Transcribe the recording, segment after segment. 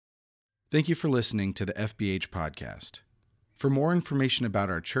Thank you for listening to the FBH podcast. For more information about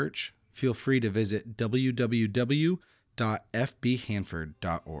our church, feel free to visit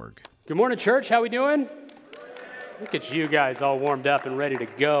www.fbhanford.org. Good morning, church. How we doing? Look at you guys all warmed up and ready to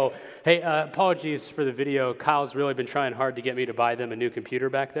go. Hey, apologies for the video. Kyle's really been trying hard to get me to buy them a new computer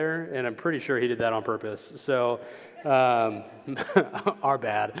back there, and I'm pretty sure he did that on purpose. So, our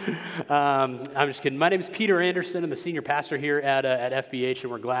bad. I'm just kidding. My name is Peter Anderson. I'm the senior pastor here at FBH,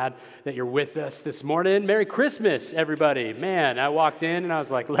 and we're glad that you're with us this morning. Merry Christmas, everybody. Man, I walked in and I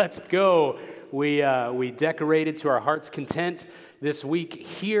was like, let's go. We decorated to our heart's content this week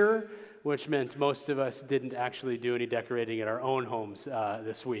here, which meant most of us didn't actually do any decorating at our own homes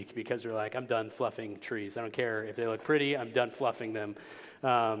this week because we're like, I'm done fluffing trees. I don't care if they look pretty. I'm done fluffing them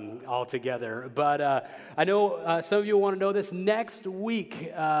altogether. But I know some of you want to know this. Next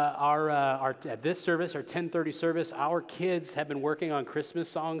week, our at this service, our 10:30 service, our kids have been working on Christmas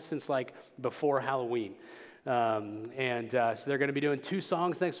songs since like before Halloween. So they're going to be doing 2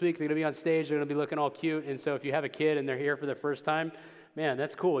 songs next week. They're going to be on stage. They're going to be looking all cute. And so if you have a kid and they're here for the first time, man,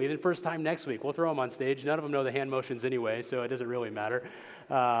 that's cool. Even first time next week, we'll throw them on stage. None of them know the hand motions anyway, so it doesn't really matter.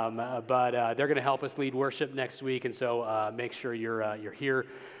 But they're going to help us lead worship next week, and so make sure you're here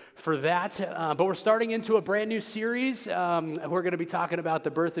for that. But we're starting into a brand new series. We're going to be talking about the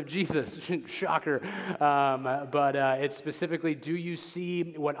birth of Jesus. Shocker. But it's specifically, do you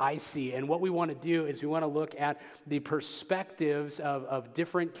see what I see? And what we want to do is we want to look at the perspectives of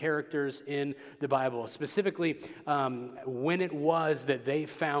different characters in the Bible, specifically when it was that they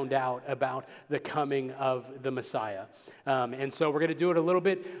found out about the coming of the Messiah. And so we're going to do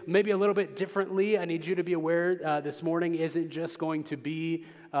it maybe a little bit differently. I need you to be aware this morning isn't just going to be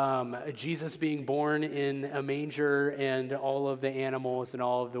Jesus being born in a manger and all of the animals and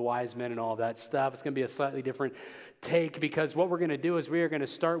all of the wise men and all of that stuff. It's going to be a slightly different take because what we're going to do is we are going to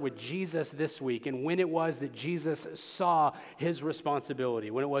start with Jesus this week and when it was that Jesus saw his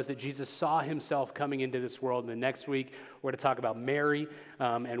responsibility, when it was that Jesus saw himself coming into this world. And the next week we're going to talk about Mary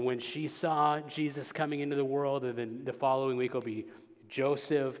and when she saw Jesus coming into the world, and then the following week will be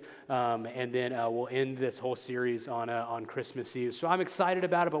Joseph, and then we'll end this whole series on Christmas Eve. So I'm excited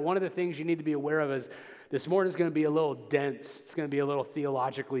about it, but one of the things you need to be aware of is this morning is going to be a little dense. It's going to be a little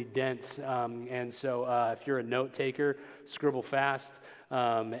theologically dense, and so if you're a note taker, scribble fast.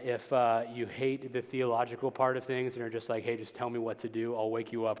 If you hate the theological part of things and you're just like, hey, just tell me what to do, I'll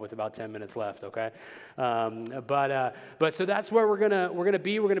wake you up with about 10 minutes left, okay? But so that's where we're gonna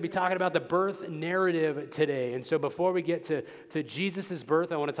be. We're gonna be talking about the birth narrative today. And so before we get to Jesus'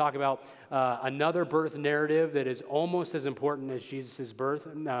 birth, I want to talk about another birth narrative that is almost as important as Jesus' birth.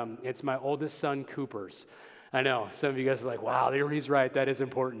 It's my oldest son, Cooper's. I know, some of you guys are like, wow, he's right, that is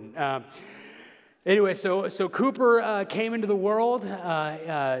important. Anyway, so Cooper came into the world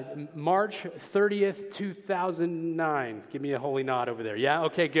March 30th, 2009. Give me a holy nod over there. Yeah?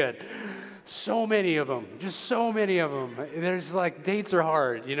 Okay, good. So many of them. Just so many of them. There's like, dates are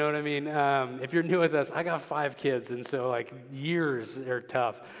hard, you know what I mean? If you're new with us, I got 5 kids, and so like years are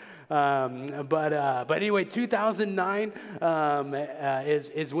tough. But anyway, 2009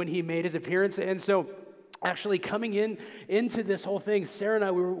 is when he made his appearance, and so actually coming into this whole thing, Sarah and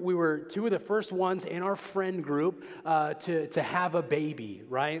I, we were 2 of the first ones in our friend group to have a baby,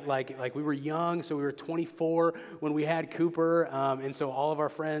 right? Like we were young, so we were 24 when we had Cooper, and so all of our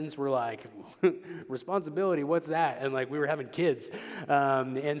friends were like, responsibility, what's that? And like we were having kids,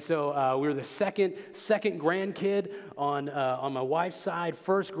 and so we were the second grandkid on my wife's side,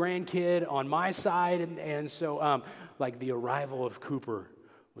 first grandkid on my side, and so like the arrival of Cooper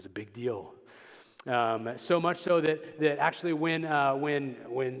was a big deal. So much so that actually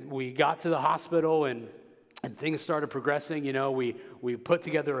when we got to the hospital and things started progressing, you know, we put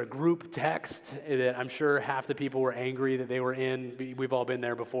together a group text that I'm sure half the people were angry that they were in. We've all been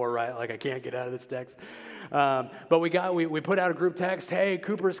there before, right? Like, I can't get out of this text. But we put out a group text, hey,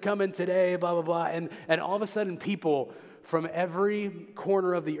 Cooper's coming today, blah, blah, blah. And all of a sudden people from every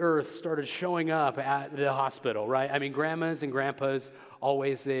corner of the earth started showing up at the hospital, right? I mean, grandmas and grandpas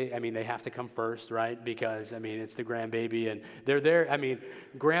always, they have to come first, right? Because, it's the grandbaby, and they're there.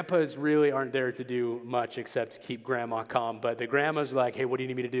 Grandpas really aren't there to do much except keep grandma calm, but the grandmas are like, hey, what do you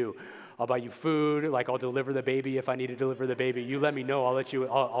need me to do? I'll buy you food, like I'll deliver the baby if I need to deliver the baby. You let me know,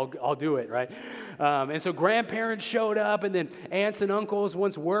 I'll do it, right? And so grandparents showed up, and then aunts and uncles,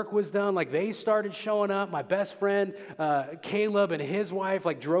 once work was done, like they started showing up. My best friend Caleb and his wife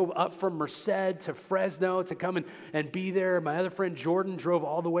like drove up from Merced to Fresno to come and be there. My other friend Jordan drove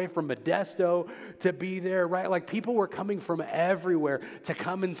all the way from Modesto to be there, right? Like people were coming from everywhere to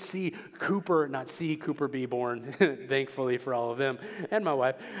come and see Cooper, not see Cooper be born, thankfully for all of them, and my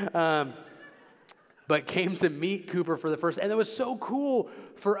wife. But came to meet Cooper for the first. And it was so cool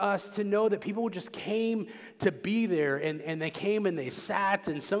for us to know that people just came to be there, and they came and they sat,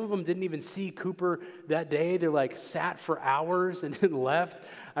 and some of them didn't even see Cooper that day. They like sat for hours and then left.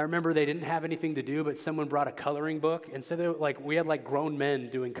 I remember they didn't have anything to do, but someone brought a coloring book, and so we had like grown men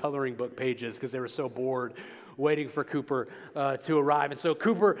doing coloring book pages because they were so bored waiting for Cooper to arrive. And so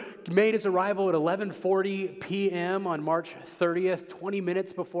Cooper made his arrival at 11:40 p.m. on March 30th, 20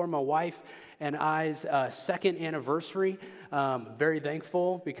 minutes before my wife and I's second anniversary. Very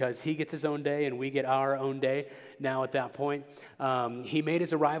thankful because he gets his own day and we get our own day now at that point. He made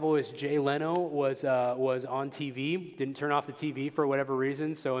his arrival as Jay Leno was on TV, didn't turn off the TV for whatever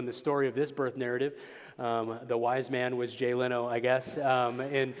reason. So in the story of this birth narrative, the wise man was Jay Leno, I guess,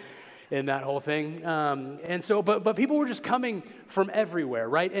 in that whole thing. And so, but people were just coming from everywhere,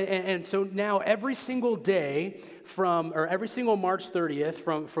 right? And so now every single day every single March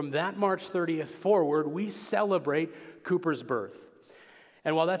 30th, from that March 30th forward, we celebrate Cooper's birth.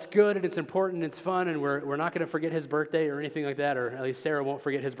 And while that's good and it's important and it's fun and we're not going to forget his birthday or anything like that, or at least Sarah won't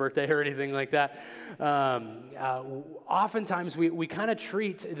forget his birthday or anything like that, oftentimes we kind of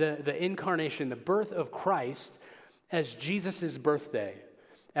treat the incarnation, the birth of Christ, as Jesus' birthday.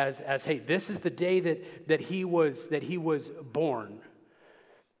 As hey, this is the day that he was born.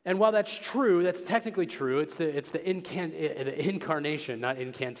 And while that's true, that's technically true. It's the incarnation, not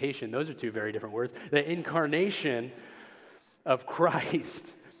incantation. Those are two very different words. The incarnation of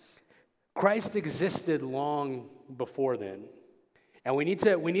Christ. Christ existed long before then, and we need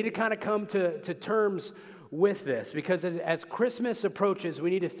to kind of come to terms with this, because as Christmas approaches, we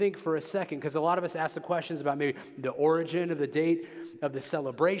need to think for a second, because a lot of us ask the questions about maybe the origin of the date of the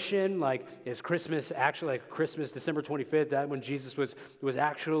celebration. Like, is Christmas actually like Christmas, December 25th, that when Jesus was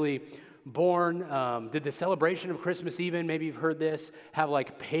actually born? Did the celebration of Christmas even, maybe you've heard this, have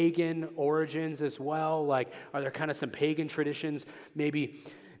like pagan origins as well? Like, are there kind of some pagan traditions maybe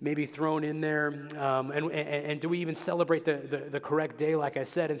thrown in there? And do we even celebrate the correct day, like I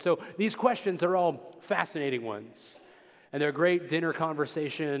said? And so these questions are all fascinating ones. And they're a great dinner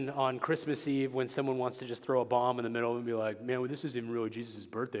conversation on Christmas Eve when someone wants to just throw a bomb in the middle and be like, man, well, this isn't really Jesus'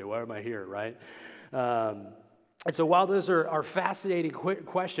 birthday. Why am I here, right? And so while those are fascinating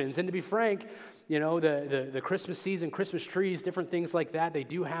questions, and to be frank, you know, the Christmas season, Christmas trees, different things like that, they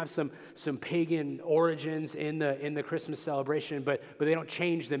do have some pagan origins in the Christmas celebration, but they don't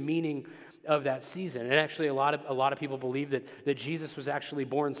change the meaning of that season. And actually, a lot of people believe that Jesus was actually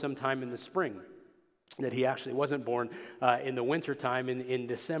born sometime in the spring, that he actually wasn't born in the wintertime in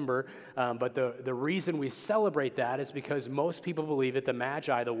December. But the reason we celebrate that is because most people believe that the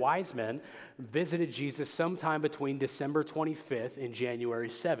Magi, the wise men, visited Jesus sometime between December 25th and January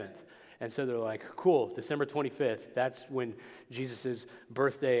 7th. And so they're like, cool, December 25th, that's when Jesus'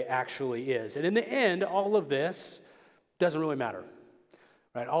 birthday actually is. And in the end, all of this doesn't really matter,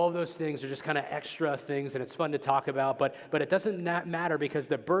 right? All of those things are just kind of extra things, and it's fun to talk about, but it doesn't matter because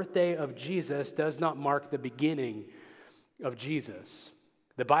the birthday of Jesus does not mark the beginning of Jesus.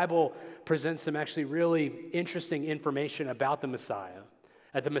 The Bible presents some actually really interesting information about the Messiah,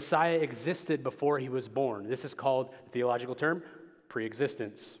 that the Messiah existed before he was born. This is called, the theological term,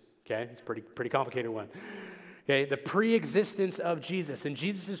 pre-existence. Okay, it's a pretty complicated one. Okay, the pre-existence of Jesus. And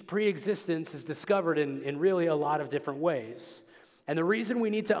Jesus' pre-existence is discovered in really a lot of different ways. And the reason we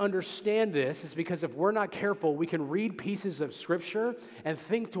need to understand this is because if we're not careful, we can read pieces of Scripture and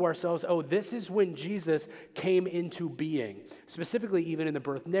think to ourselves, oh, this is when Jesus came into being, specifically even in the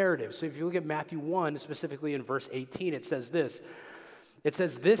birth narrative. So if you look at Matthew 1, specifically in verse 18, it says this. It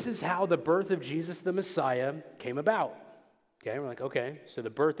says, this is how the birth of Jesus the Messiah came about. Okay, we're like, okay, so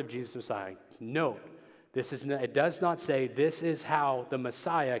the birth of Jesus the Messiah. Note, it does not say this is how the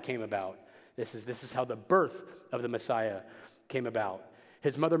Messiah came about. This is how the birth of the Messiah came about.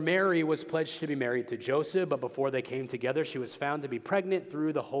 His mother Mary was pledged to be married to Joseph, but before they came together, she was found to be pregnant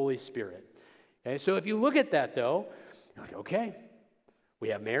through the Holy Spirit. Okay, so if you look at that though, you're like, okay, we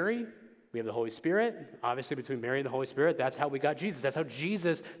have Mary, we have the Holy Spirit. Obviously, between Mary and the Holy Spirit, that's how we got Jesus. That's how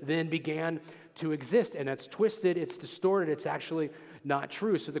Jesus then began to exist. And that's twisted, it's distorted, it's actually not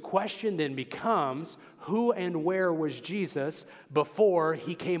true. So the question then becomes, who and where was Jesus before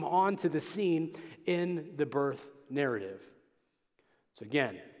he came onto the scene in the birth narrative? So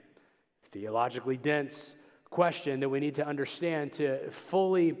again, theologically dense question that we need to understand to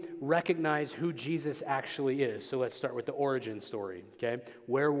fully recognize who Jesus actually is. So let's start with the origin story, okay?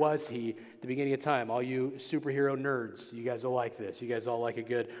 Where was he at the beginning of time? All you superhero nerds, you guys will like this. You guys all like a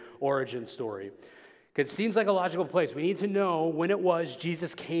good origin story. Because it seems like a logical place. We need to know when it was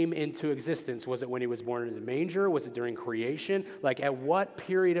Jesus came into existence. Was it when he was born in the manger? Was it during creation? Like at what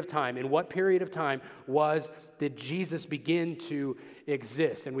period of time, in what period of time did Jesus begin to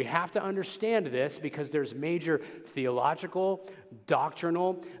exist? And we have to understand this because there's major theological,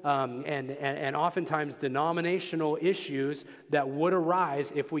 doctrinal, and oftentimes denominational issues that would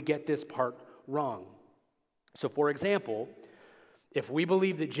arise if we get this part wrong. So for example, if we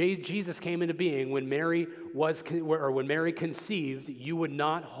believe that Jesus came into being when Mary conceived, you would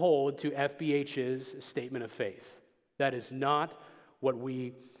not hold to FBH's statement of faith. That is not what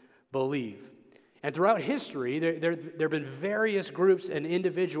we believe. And throughout history, there have been various groups and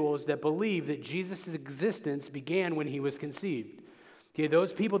individuals that believe that Jesus' existence began when he was conceived. Okay,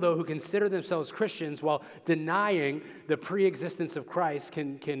 those people, though, who consider themselves Christians while denying the pre-existence of Christ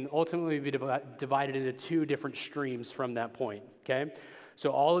can ultimately be divided into two different streams from that point, okay? So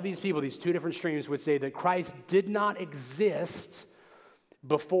all of these people, these two different streams, would say that Christ did not exist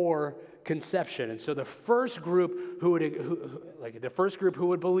before conception. And so the first group who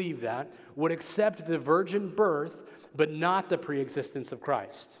would believe that would accept the virgin birth, but not the pre-existence of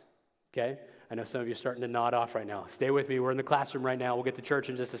Christ, okay? I know some of you are starting to nod off right now. Stay with me. We're in the classroom right now. We'll get to church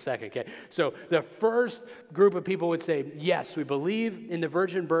in just a second, okay? So the first group of people would say, yes, we believe in the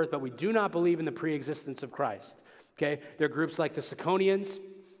virgin birth, but we do not believe in the pre-existence of Christ, okay? There are groups like the Ciconians.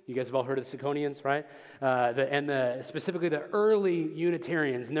 You guys have all heard of the Ciconians, right? Specifically the early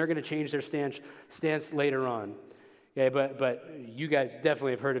Unitarians, and they're going to change their stance later on. Okay, but you guys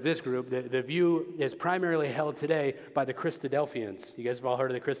definitely have heard of this group. The view is primarily held today by the Christadelphians. You guys have all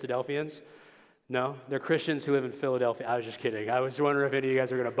heard of the Christadelphians? No? They're Christians who live in Philadelphia. I was just kidding. I was wondering if any of you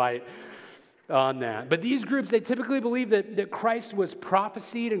guys are going to bite on that. But these groups, they typically believe that Christ was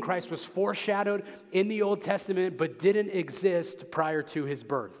prophesied and Christ was foreshadowed in the Old Testament, but didn't exist prior to his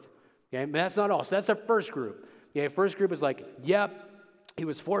birth. Okay? But that's not all. So that's the first group. Okay? First group is like, yep, he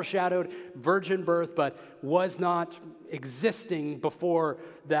was foreshadowed, virgin birth, but was not existing before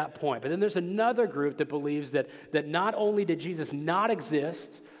that point. But then there's another group that believes that not only did Jesus not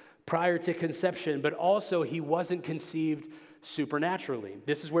exist prior to conception, but also he wasn't conceived supernaturally.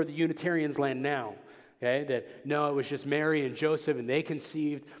 This is where the Unitarians land now, okay? That no, it was just Mary and Joseph, and they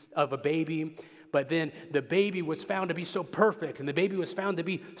conceived of a baby, but then the baby was found to be so perfect, and the baby was found to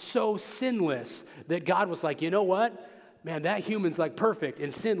be so sinless that God was like, you know what? Man, that human's like perfect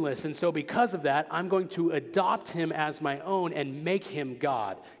and sinless, and so because of that, I'm going to adopt him as my own and make him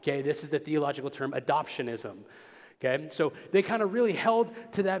God, okay? This is the theological term adoptionism. Okay, so they kind of really held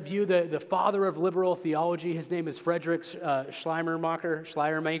to that view. The father of liberal theology, his name is Friedrich Schleiermacher.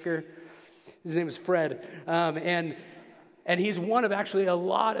 His name is Fred. And he's one of actually a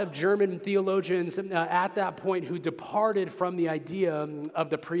lot of German theologians at that point who departed from the idea of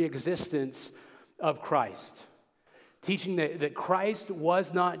the pre-existence of Christ, teaching that Christ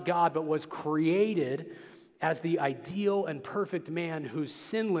was not God but was created as the ideal and perfect man whose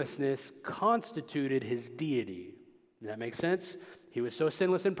sinlessness constituted his deity. Does that make sense? He was so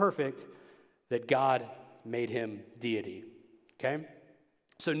sinless and perfect that God made him deity, okay?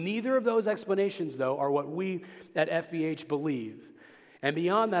 So neither of those explanations, though, are what we at FBH believe. And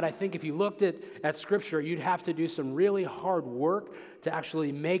beyond that, I think if you looked at Scripture, you'd have to do some really hard work to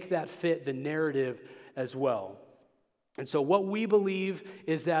actually make that fit the narrative as well. And so what we believe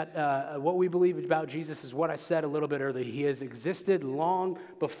is that, what we believe about Jesus is what I said a little bit earlier. He has existed long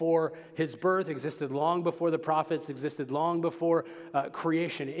before his birth, existed long before the prophets, existed long before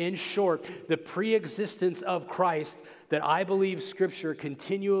creation. In short, the pre-existence of Christ that I believe Scripture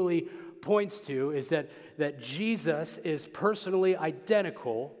continually points to is that Jesus is personally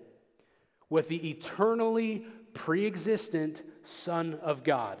identical with the eternally pre-existent Son of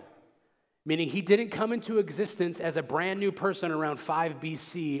God. Meaning he didn't come into existence as a brand new person around 5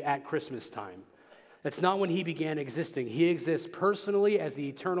 BC at Christmas time. That's not when he began existing. He exists personally as the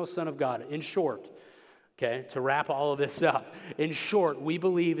eternal Son of God. In short, okay, to wrap all of this up, in short, we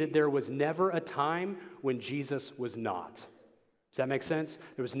believe that there was never a time when Jesus was not. Does that make sense?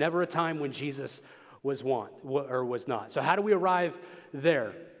 There was never a time when Jesus was not. So how do we arrive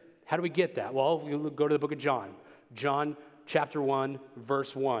there? How do we get that? Well, we go to the book of John. John chapter 1,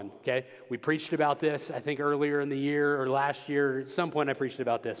 verse 1, okay? We preached about this, I think, earlier in the year or last year. At some point I preached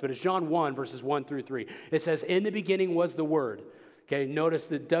about this, but it's John 1, verses 1 through 3. It says, in the beginning was the Word, Okay, notice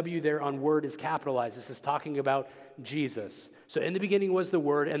the W there on word is capitalized. This is talking about Jesus. So in the beginning was the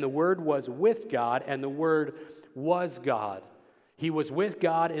Word, and the Word was with God, and the Word was God. He was with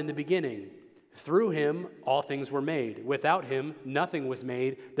God in the beginning. Through him, all things were made. Without him, nothing was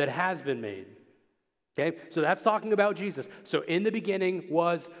made that has been made. Okay, so that's talking about Jesus. So in the beginning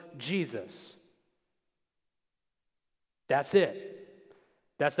was Jesus. That's it.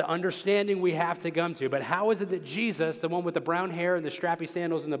 That's the understanding we have to come to. But how is it that Jesus, the one with the brown hair and the strappy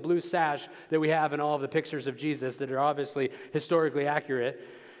sandals and the blue sash that we have in all of the pictures of Jesus that are obviously historically accurate,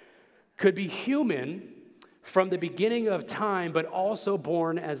 could be human from the beginning of time, but also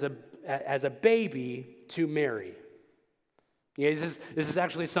born as a baby to Mary? Yeah, this is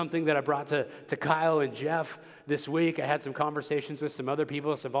actually something that I brought to Kyle and Jeff this week. I had some conversations with some other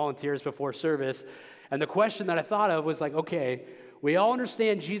people, some volunteers before service. And the question that I thought of was like, okay, we all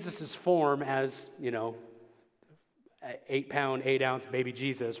understand Jesus' form as, 8-pound, 8-ounce baby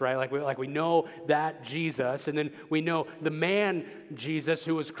Jesus, right? Like we know that Jesus, and then we know the man Jesus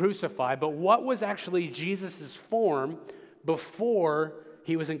who was crucified. But what was actually Jesus' form before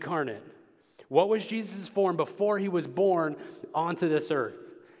he was incarnate? What was Jesus' form before he was born onto this earth?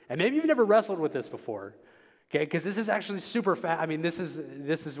 And maybe you've never wrestled with this before. Okay, because this is actually super fast. I mean, this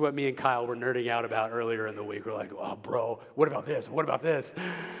is what me and Kyle were nerding out about earlier in the week. We're like, oh, bro, what about this? What about this?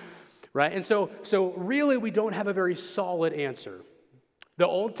 Right? And so really, we don't have a very solid answer. The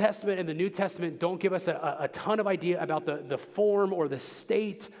Old Testament and the New Testament don't give us a ton of idea about the form or the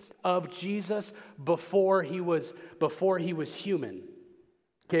state of Jesus before he was human.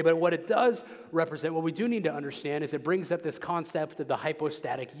 Okay, but what it does represent, what we do need to understand is it brings up this concept of the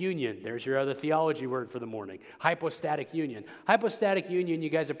hypostatic union. There's your other theology word for the morning, hypostatic union. Hypostatic union, you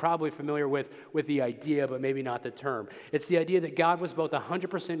guys are probably familiar with the idea, but maybe not the term. It's the idea that God was both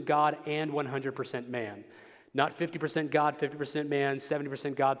 100% God and 100% man. Not 50% God, 50% man,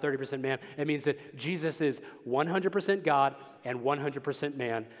 70% God, 30% man. It means that Jesus is 100% God and 100%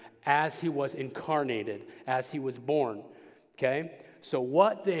 man as he was incarnated, as he was born. Okay? So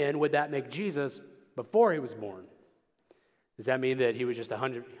what then would that make Jesus before he was born? Does that mean that he was just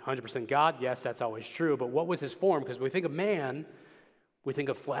 100% God? Yes, that's always true. But what was his form? Because when we think of man, we think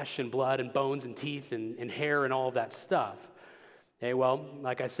of flesh and blood and bones and teeth and hair and all of that stuff. Okay, well,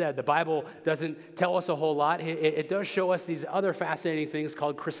 like I said, the Bible doesn't tell us a whole lot. It does show us these other fascinating things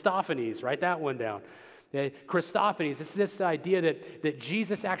called Christophanies. Write that one down. Christophanies, it's this idea that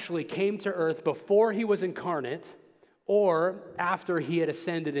Jesus actually came to earth before he was incarnate, or after he had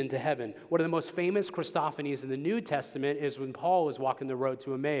ascended into heaven. One of the most famous Christophanies in the New Testament is when Paul was walking the road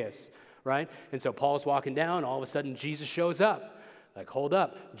to Emmaus, right? And so Paul's walking down, all of a sudden Jesus shows up. Like, hold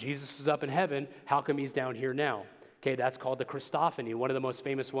up, Jesus was up in heaven, how come he's down here now? Okay, that's called the Christophany. One of the most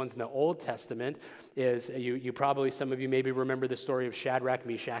famous ones in the Old Testament is, you probably, some of you maybe remember the story of Shadrach,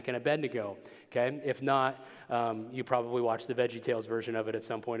 Meshach, and Abednego. Okay, if not, you probably watched the VeggieTales version of it at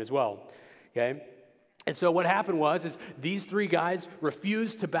some point as well. Okay. And so what happened is these three guys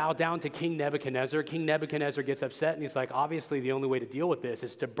refused to bow down to King Nebuchadnezzar. King Nebuchadnezzar gets upset, and he's like, obviously the only way to deal with this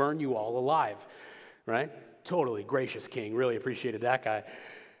is to burn you all alive, right? Totally gracious king, really appreciated that guy.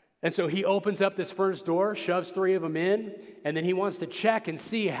 And so he opens up this furnace door, shoves three of them in, and then he wants to check and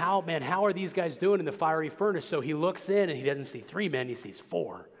see how are these guys doing in the fiery furnace? So he looks in, and he doesn't see three men, he sees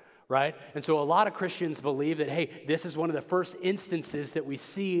four. Right? And so a lot of Christians believe that, hey, this is one of the first instances that we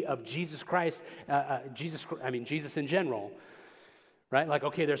see of Jesus Christ, Jesus in general, right? Like,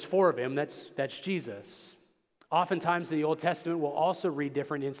 okay, there's four of him, that's Jesus. Oftentimes the Old Testament will also read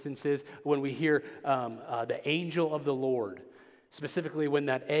different instances when we hear the angel of the Lord, specifically when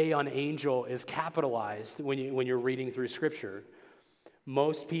that A on angel is capitalized when you're reading through Scripture.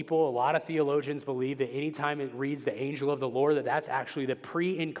 Most people, a lot of theologians believe that anytime it reads the angel of the Lord, that's actually the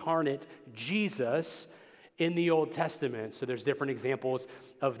pre-incarnate Jesus in the Old Testament. So there's different examples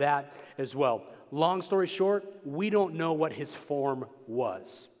of that as well. Long story short, we don't know what his form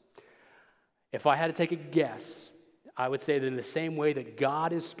was. If I had to take a guess, I would say that in the same way that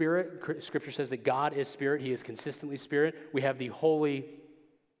God is spirit, Scripture says that God is spirit, he is consistently spirit, we have the Holy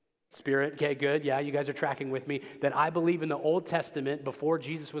Spirit. Okay, good. Yeah, you guys are tracking with me. That I believe in the Old Testament, before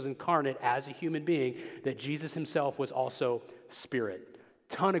Jesus was incarnate as a human being, that Jesus himself was also spirit.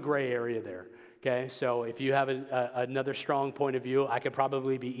 Ton of gray area there. Okay, so if you have another strong point of view, I could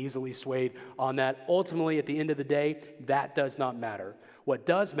probably be easily swayed on that. Ultimately, at the end of the day, that does not matter. What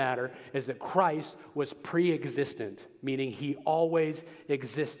does matter is that Christ was pre-existent, meaning he always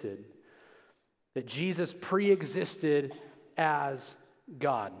existed. That Jesus pre-existed as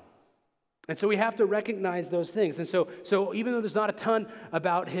God. And so we have to recognize those things. And so even though there's not a ton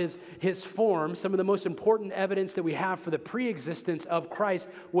about his form, some of the most important evidence that we have for the pre-existence of Christ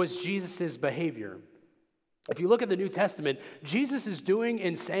was Jesus' behavior. If you look at the New Testament, Jesus is doing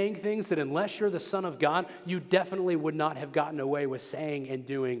and saying things that unless you're the Son of God, you definitely would not have gotten away with saying and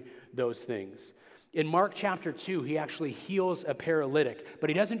doing those things. In Mark chapter 2, he actually heals a paralytic, but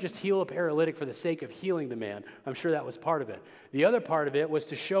he doesn't just heal a paralytic for the sake of healing the man. I'm sure that was part of it. The other part of it was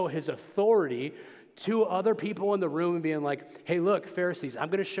to show his authority to other people in the room and being like, hey, look, Pharisees, I'm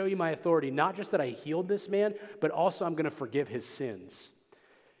going to show you my authority, not just that I healed this man, but also I'm going to forgive his sins.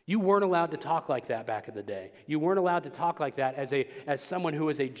 You weren't allowed to talk like that back in the day. You weren't allowed to talk like that as someone who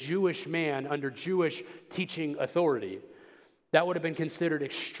was a Jewish man under Jewish teaching authority. That would have been considered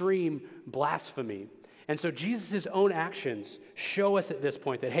extreme blasphemy. And so Jesus' own actions show us at this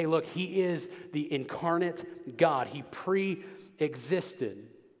point that, hey, look, he is the incarnate God. He pre-existed.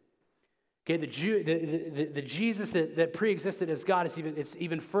 Okay, the Jesus that pre-existed as God it's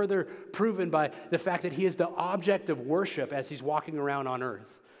even further proven by the fact that he is the object of worship as he's walking around on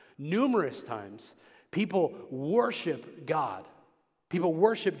earth. Numerous times, people worship God. People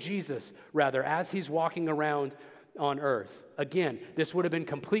worship Jesus, rather, as he's walking around on earth. Again, this would have been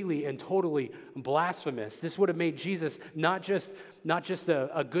completely and totally blasphemous. This would have made Jesus not just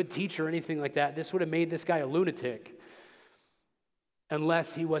a good teacher or anything like that. This would have made this guy a lunatic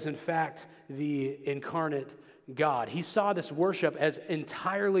unless he was in fact the incarnate God. He saw this worship as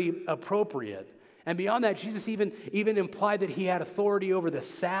entirely appropriate. And beyond that, Jesus even implied that he had authority over the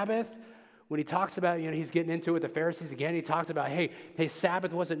Sabbath. When he talks about, he's getting into it with the Pharisees again, he talks about, hey,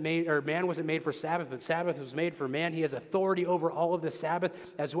 Sabbath wasn't made, or man wasn't made for Sabbath, but Sabbath was made for man. He has authority over all of the Sabbath,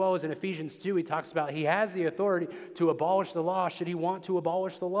 as well as in Ephesians 2, he talks about he has the authority to abolish the law should he want to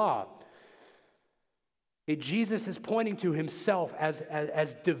abolish the law. Jesus is pointing to himself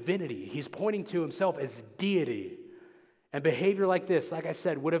as divinity. He's pointing to himself as deity. And behavior like this, like I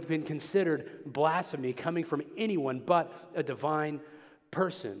said, would have been considered blasphemy coming from anyone but a divine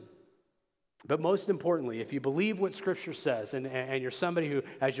person. But most importantly, if you believe what Scripture says, and you're somebody who,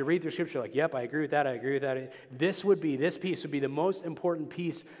 as you read through Scripture, like, yep, I agree with that, this piece would be the most important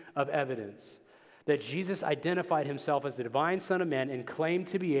piece of evidence that Jesus identified himself as the divine Son of Man and claimed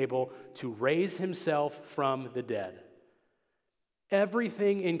to be able to raise himself from the dead.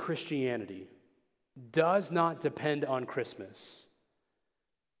 Everything in Christianity does not depend on Christmas.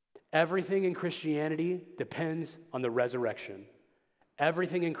 Everything in Christianity depends on the resurrection.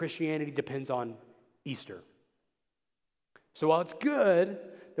 Everything in Christianity depends on Easter. So while it's good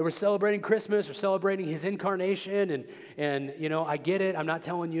that we're celebrating Christmas, we're celebrating his incarnation, and I get it. I'm not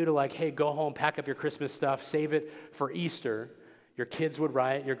telling you to hey, go home, pack up your Christmas stuff, save it for Easter. Your kids would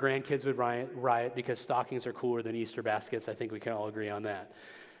riot, your grandkids would riot because stockings are cooler than Easter baskets. I think we can all agree on that.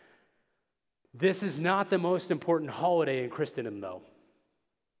 This is not the most important holiday in Christendom, though.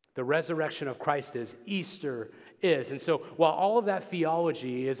 The resurrection of Christ is, Easter is. And so while all of that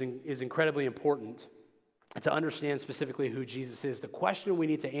theology is incredibly important to understand specifically who Jesus is, the question we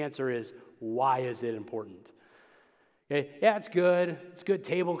need to answer is, why is it important? Okay? Yeah, it's good. It's good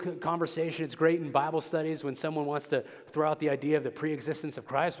table conversation. It's great in Bible studies when someone wants to throw out the idea of the pre-existence of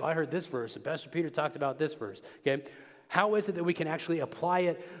Christ. Well, I heard this verse, and Pastor Peter talked about this verse. Okay? How is it that we can actually apply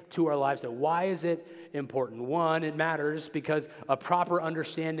it to our lives? Why is it important? One, it matters because a proper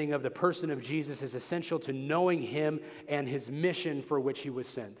understanding of the person of Jesus is essential to knowing him and his mission for which he was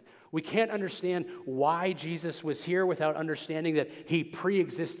sent. We can't understand why Jesus was here without understanding that he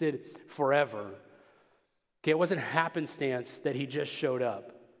pre-existed forever. Okay, it wasn't happenstance that he just showed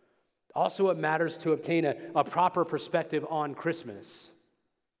up. Also, it matters to obtain a proper perspective on Christmas.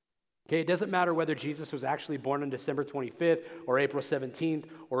 Okay, it doesn't matter whether Jesus was actually born on December 25th or April 17th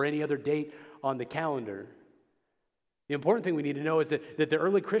or any other date on the calendar. The important thing we need to know is that the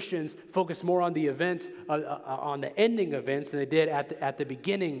early Christians focused more on the events, on the ending events, than they did at the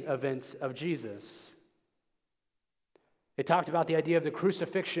beginning events of Jesus. They talked about the idea of the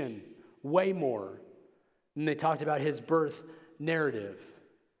crucifixion way more than they talked about his birth narrative.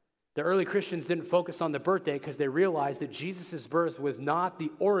 The early Christians didn't focus on the birthday because they realized that Jesus' birth was not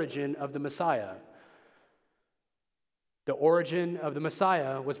the origin of the Messiah. The origin of the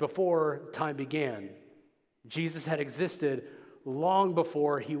Messiah was before time began. Jesus had existed long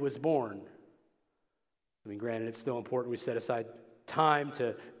before he was born. I mean, granted, it's still important we set aside time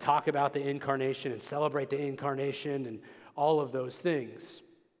to talk about the incarnation and celebrate the incarnation and all of those things.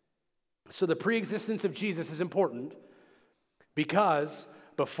 So the pre-existence of Jesus is important because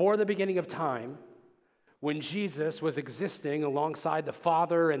before the beginning of time, when Jesus was existing alongside the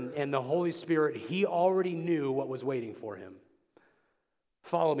Father and the Holy Spirit, he already knew what was waiting for him.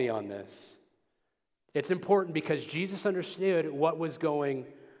 Follow me on this. It's important because Jesus understood what was going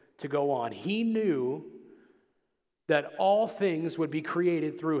to go on. He knew that all things would be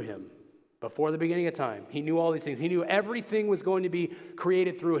created through him before the beginning of time. He knew all these things. He knew everything was going to be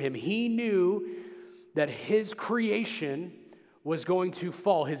created through him. He knew that his creation was going to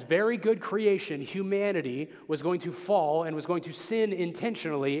fall. His very good creation, humanity, was going to fall and was going to sin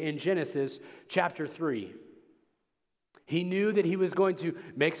intentionally in Genesis chapter 3. He knew that he was going to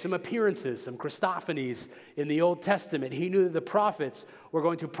make some appearances, some Christophanies in the Old Testament. He knew that the prophets were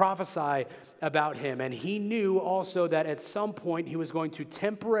going to prophesy about him. And he knew also that at some point he was going to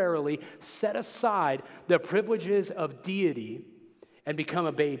temporarily set aside the privileges of deity and become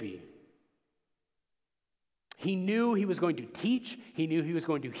a baby. He knew he was going to teach, he knew he was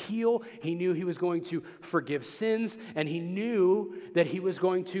going to heal, he knew he was going to forgive sins, and he knew that he was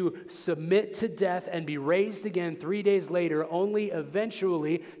going to submit to death and be raised again 3 days later, only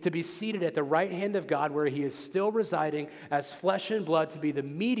eventually to be seated at the right hand of God, where he is still residing as flesh and blood to be the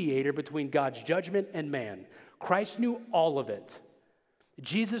mediator between God's judgment and man. Christ knew all of it.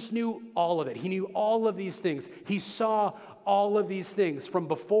 Jesus knew all of it. He knew all of these things. He saw all of these things from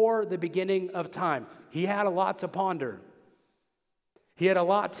before the beginning of time. He had a lot to ponder. He had a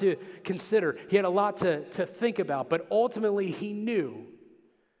lot to consider. He had a lot to think about. But ultimately, he knew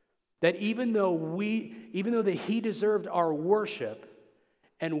that even though that he deserved our worship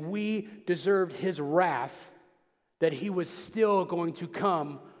and we deserved his wrath, that he was still going to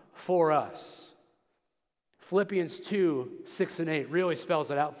come for us. Philippians 2, 6 and 8 really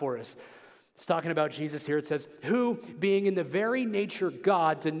spells it out for us. It's talking about Jesus here. It says, who, being in the very nature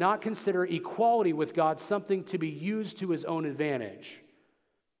God, did not consider equality with God something to be used to his own advantage.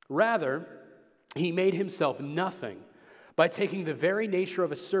 Rather, he made himself nothing by taking the very nature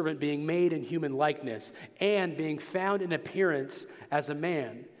of a servant, being made in human likeness, and being found in appearance as a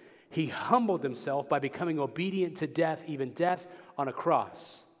man. He humbled himself by becoming obedient to death, even death on a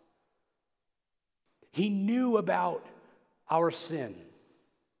cross. He knew about our sin.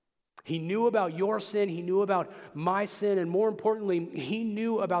 He knew about your sin, he knew about my sin, and more importantly, he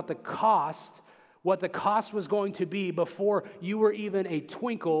knew about the cost, what the cost was going to be before you were even a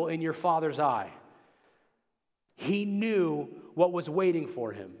twinkle in your Father's eye. He knew what was waiting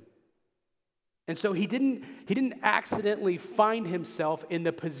for him. And so he didn't accidentally find himself in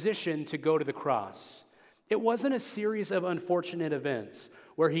the position to go to the cross. It wasn't a series of unfortunate events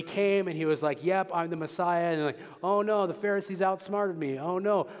where he came and he was like, yep, I'm the Messiah. And like, oh no, the Pharisees outsmarted me. Oh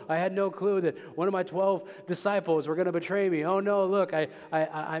no, I had no clue that one of my 12 disciples were going to betray me. Oh no, look,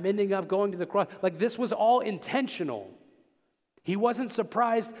 I'm ending up going to the cross. Like, this was all intentional. He wasn't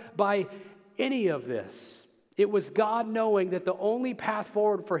surprised by any of this. It was God knowing that the only path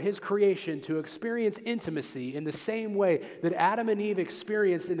forward for his creation to experience intimacy in the same way that Adam and Eve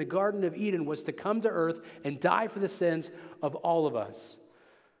experienced in the Garden of Eden was to come to earth and die for the sins of all of us.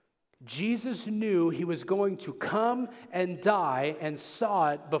 Jesus knew he was going to come and die and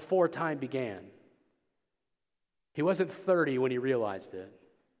saw it before time began. He wasn't 30 when he realized it.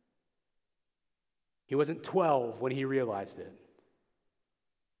 He wasn't 12 when he realized it.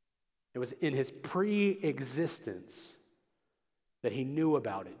 It was in his pre-existence that he knew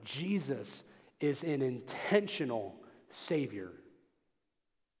about it. Jesus is an intentional Savior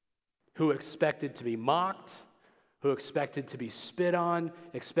who expected to be mocked, who expected to be spit on,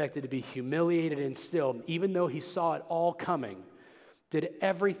 expected to be humiliated, and still, even though he saw it all coming, did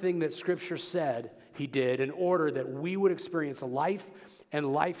everything that Scripture said he did in order that we would experience life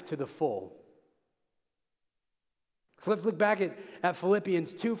and life to the full. So let's look back at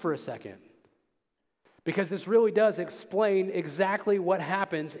Philippians 2 for a second, because this really does explain exactly what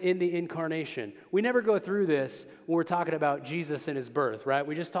happens in the incarnation. We never go through this when we're talking about Jesus and his birth, right?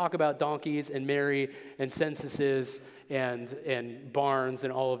 We just talk about donkeys and Mary and censuses and barns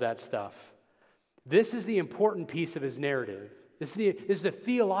and all of that stuff. This is the important piece of his narrative. This is the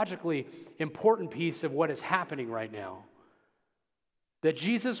theologically important piece of what is happening right now. That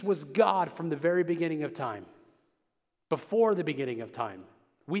Jesus was God from the very beginning of time. Before the beginning of time.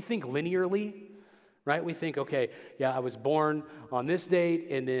 We think linearly, right? We think, okay, yeah, I was born on this date,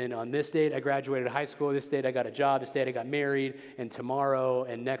 and then on this date I graduated high school, this date I got a job, this date I got married, and tomorrow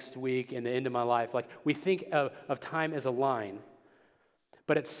and next week and the end of my life. Like, we think of time as a line.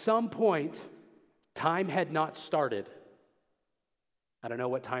 But at some point, time had not started. I don't know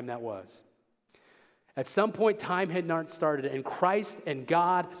what time that was. At some point, time had not started, and Christ and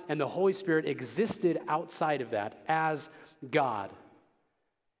God and the Holy Spirit existed outside of that as God.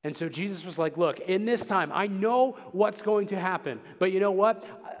 And so Jesus was like, look, in this time, I know what's going to happen, but you know what?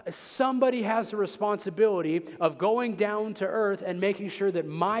 Somebody has the responsibility of going down to earth and making sure that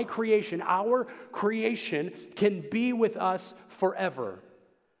my creation, our creation, can be with us forever.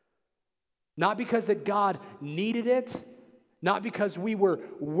 Not because that God needed it, not because we were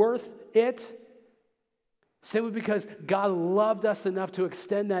worth it, simply because God loved us enough to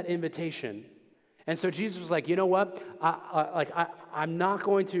extend that invitation. And so Jesus was like, you know what? I'm not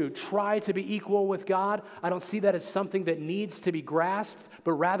going to try to be equal with God. I don't see that as something that needs to be grasped,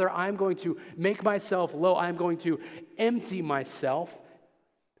 but rather I'm going to make myself low. I'm going to empty myself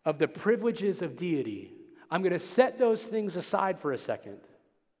of the privileges of deity. I'm going to set those things aside for a second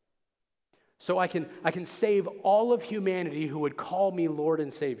so I can save all of humanity who would call me Lord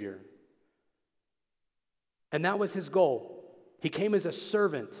and Savior. And that was his goal. He came as a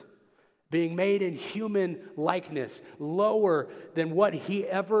servant, being made in human likeness, lower than what he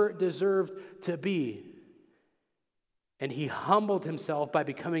ever deserved to be. And he humbled himself by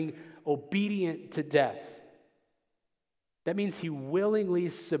becoming obedient to death. That means he willingly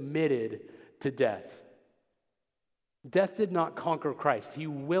submitted to death. Death did not conquer Christ. He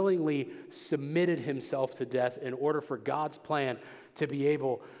willingly submitted himself to death in order for God's plan to be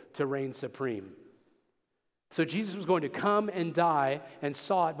able to reign supreme. So Jesus was going to come and die and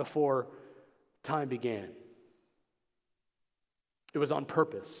saw it before time began. It was on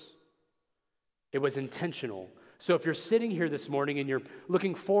purpose. It was intentional. So if you're sitting here this morning and you're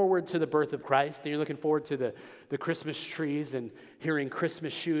looking forward to the birth of Christ, and you're looking forward to the Christmas trees and hearing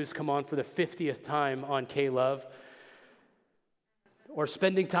Christmas shoes come on for the 50th time on K-Love, or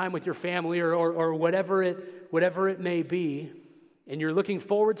spending time with your family or whatever it may be, and you're looking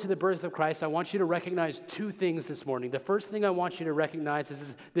forward to the birth of Christ, I want you to recognize two things this morning. The first thing I want you to recognize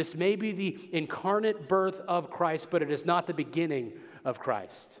is this may be the incarnate birth of Christ, but it is not the beginning of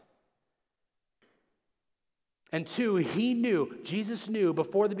Christ. And two, Jesus knew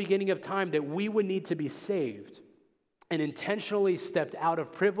before the beginning of time that we would need to be saved, and intentionally stepped out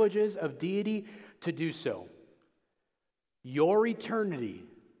of privileges of deity to do so. Your eternity,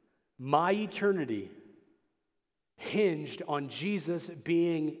 my eternity, hinged on Jesus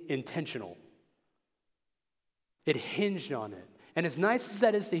being intentional. It hinged on it. And as nice as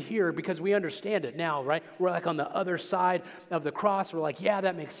that is to hear, because we understand it now, right? We're like on the other side of the cross. We're like, yeah,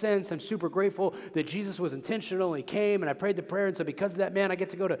 that makes sense. I'm super grateful that Jesus was intentional and he came and I prayed the prayer. And so because of that, man, I get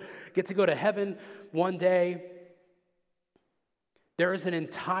to go to heaven one day. There is an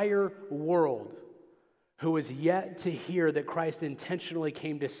entire world who is yet to hear that Christ intentionally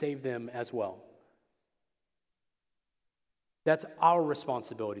came to save them as well. That's our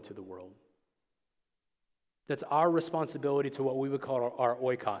responsibility to the world. That's our responsibility to what we would call our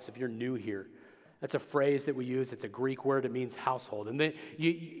oikos. If you're new here, that's a phrase that we use. It's a Greek word. It means household. And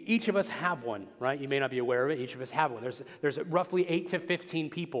each of us have one, right? You may not be aware of it. Each of us have one. There's roughly 8 to 15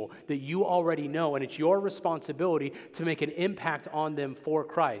 people that you already know, and it's your responsibility to make an impact on them for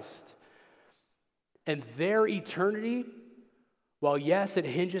Christ. And their eternity, while yes, it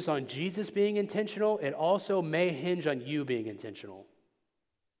hinges on Jesus being intentional, it also may hinge on you being intentional.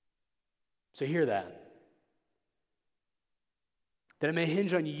 So hear that. That it may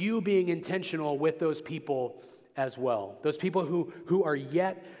hinge on you being intentional with those people as well. Those people who are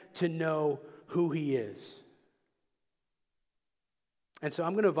yet to know who he is. And so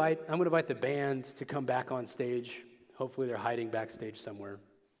I'm going to invite the band to come back on stage. Hopefully they're hiding backstage somewhere.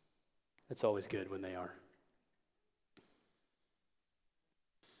 It's always good when they are.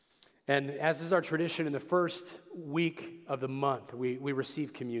 And as is our tradition, in the first week of the month, we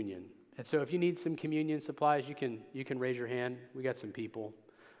receive communion. And so if you need some communion supplies, you can raise your hand. We got some people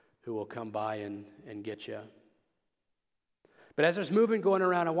who will come by and get you. But as there's movement going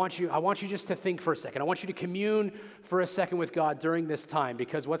around, I want you just to think for a second. I want you to commune for a second with God during this time,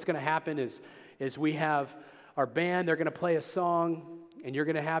 because what's going to happen is we have our band. They're going to play a song, and you're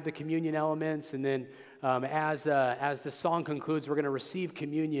going to have the communion elements. And then as the song concludes, we're going to receive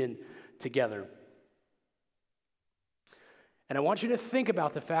communion together. And I want you to think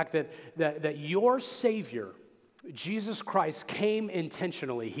about the fact that your Savior, Jesus Christ, came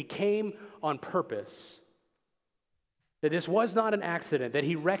intentionally. He came on purpose. That this was not an accident, that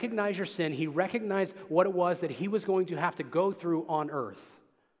he recognized your sin. He recognized what it was that he was going to have to go through on earth.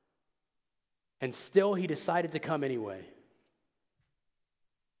 And still he decided to come anyway.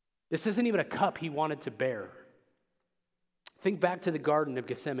 This isn't even a cup he wanted to bear. Think back to the Garden of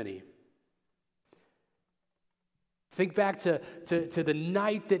Gethsemane. Think back to the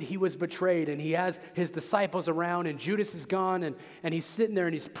night that he was betrayed, and he has his disciples around, and Judas is gone, and he's sitting there,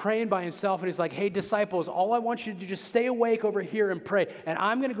 and he's praying by himself, and he's like, hey, disciples, all I want you to do, just stay awake over here and pray, and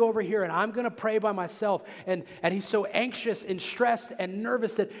I'm going to go over here, and I'm going to pray by myself. And he's so anxious and stressed and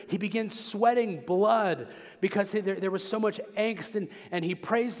nervous that he begins sweating blood because there was so much angst, and he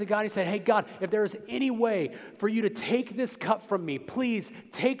prays to God. He said, hey, God, if there is any way for you to take this cup from me, please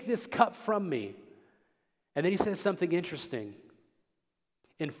take this cup from me. And then he says something interesting.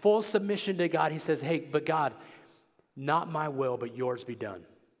 In full submission to God, he says, hey, but God, not my will, but yours be done.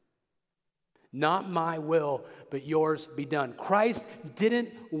 Not my will, but yours be done. Christ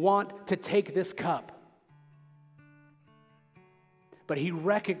didn't want to take this cup, but he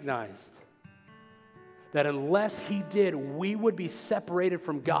recognized that unless he did, we would be separated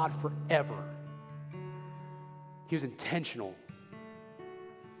from God forever. He was intentional.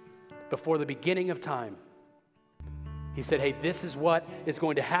 Before the beginning of time, he said, hey, this is what is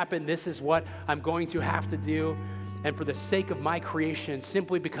going to happen. This is what I'm going to have to do. And for the sake of my creation,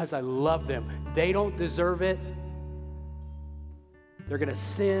 simply because I love them, they don't deserve it. They're going to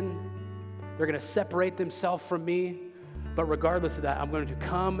sin. They're going to separate themselves from me. But regardless of that, I'm going to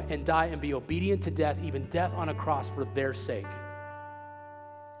come and die and be obedient to death, even death on a cross for their sake.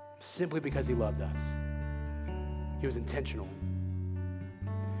 Simply because he loved us. He was intentional.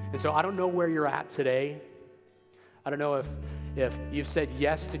 And so I don't know where you're at today. I don't know if you've said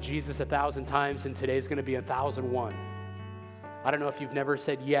yes to Jesus 1,000 times and today's going to be 1,001. I don't know if you've never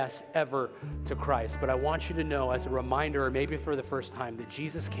said yes ever to Christ, but I want you to know as a reminder, or maybe for the first time, that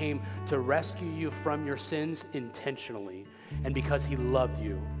Jesus came to rescue you from your sins intentionally, and because he loved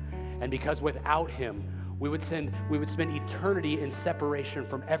you, and because without him, we would spend eternity in separation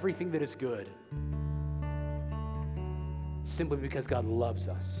from everything that is good, simply because God loves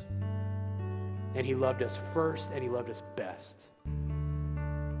us. And he loved us first, and he loved us best.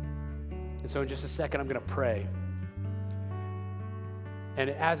 And so in just a second, I'm going to pray. And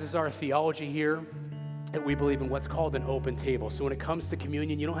as is our theology here, that we believe in what's called an open table. So when it comes to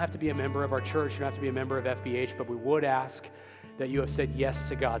communion, you don't have to be a member of our church, you don't have to be a member of FBH, but we would ask that you have said yes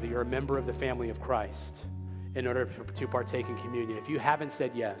to God, that you're a member of the family of Christ in order to partake in communion. If you haven't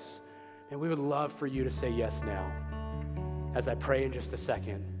said yes, then we would love for you to say yes now as I pray in just a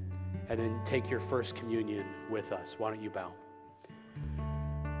second. And then take your first communion with us. Why don't you bow?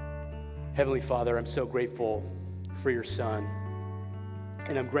 Heavenly Father, I'm so grateful for your Son.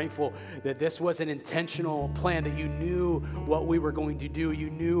 And I'm grateful that this was an intentional plan, that you knew what we were going to do. You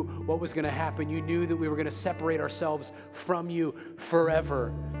knew what was going to happen. You knew that we were going to separate ourselves from you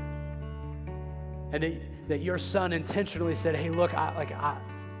forever. And that your Son intentionally said, hey, look,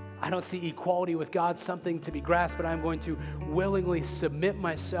 I don't see equality with God, something to be grasped, but I'm going to willingly submit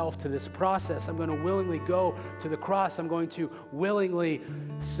myself to this process. I'm going to willingly go to the cross. I'm going to willingly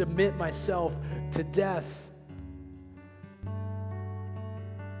submit myself to death.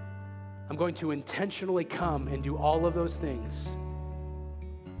 I'm going to intentionally come and do all of those things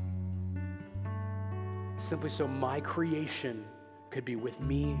simply so my creation could be with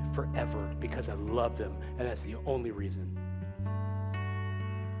me forever, because I love them, and that's the only reason.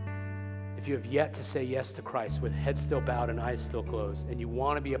 If you have yet to say yes to Christ with head still bowed and eyes still closed, and you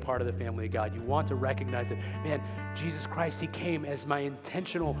want to be a part of the family of God, you want to recognize that, man, Jesus Christ, he came as my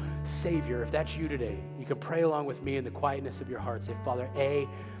intentional Savior. If that's you today, you can pray along with me in the quietness of your heart. Say, Father, I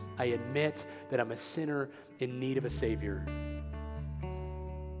admit that I'm a sinner in need of a Savior,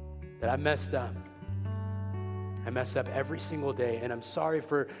 that I messed up. I mess up every single day, and I'm sorry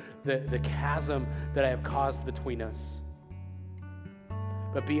for the chasm that I have caused between us.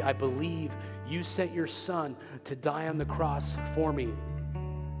 But B, I believe you sent your Son to die on the cross for me,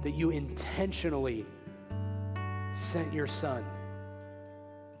 that you intentionally sent your Son.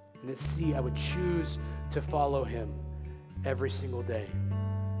 And that C, I would choose to follow him every single day.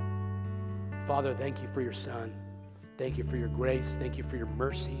 Father, thank you for your Son. Thank you for your grace. Thank you for your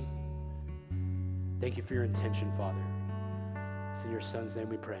mercy. Thank you for your intention, Father. It's in your Son's name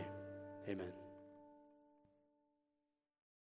we pray. Amen.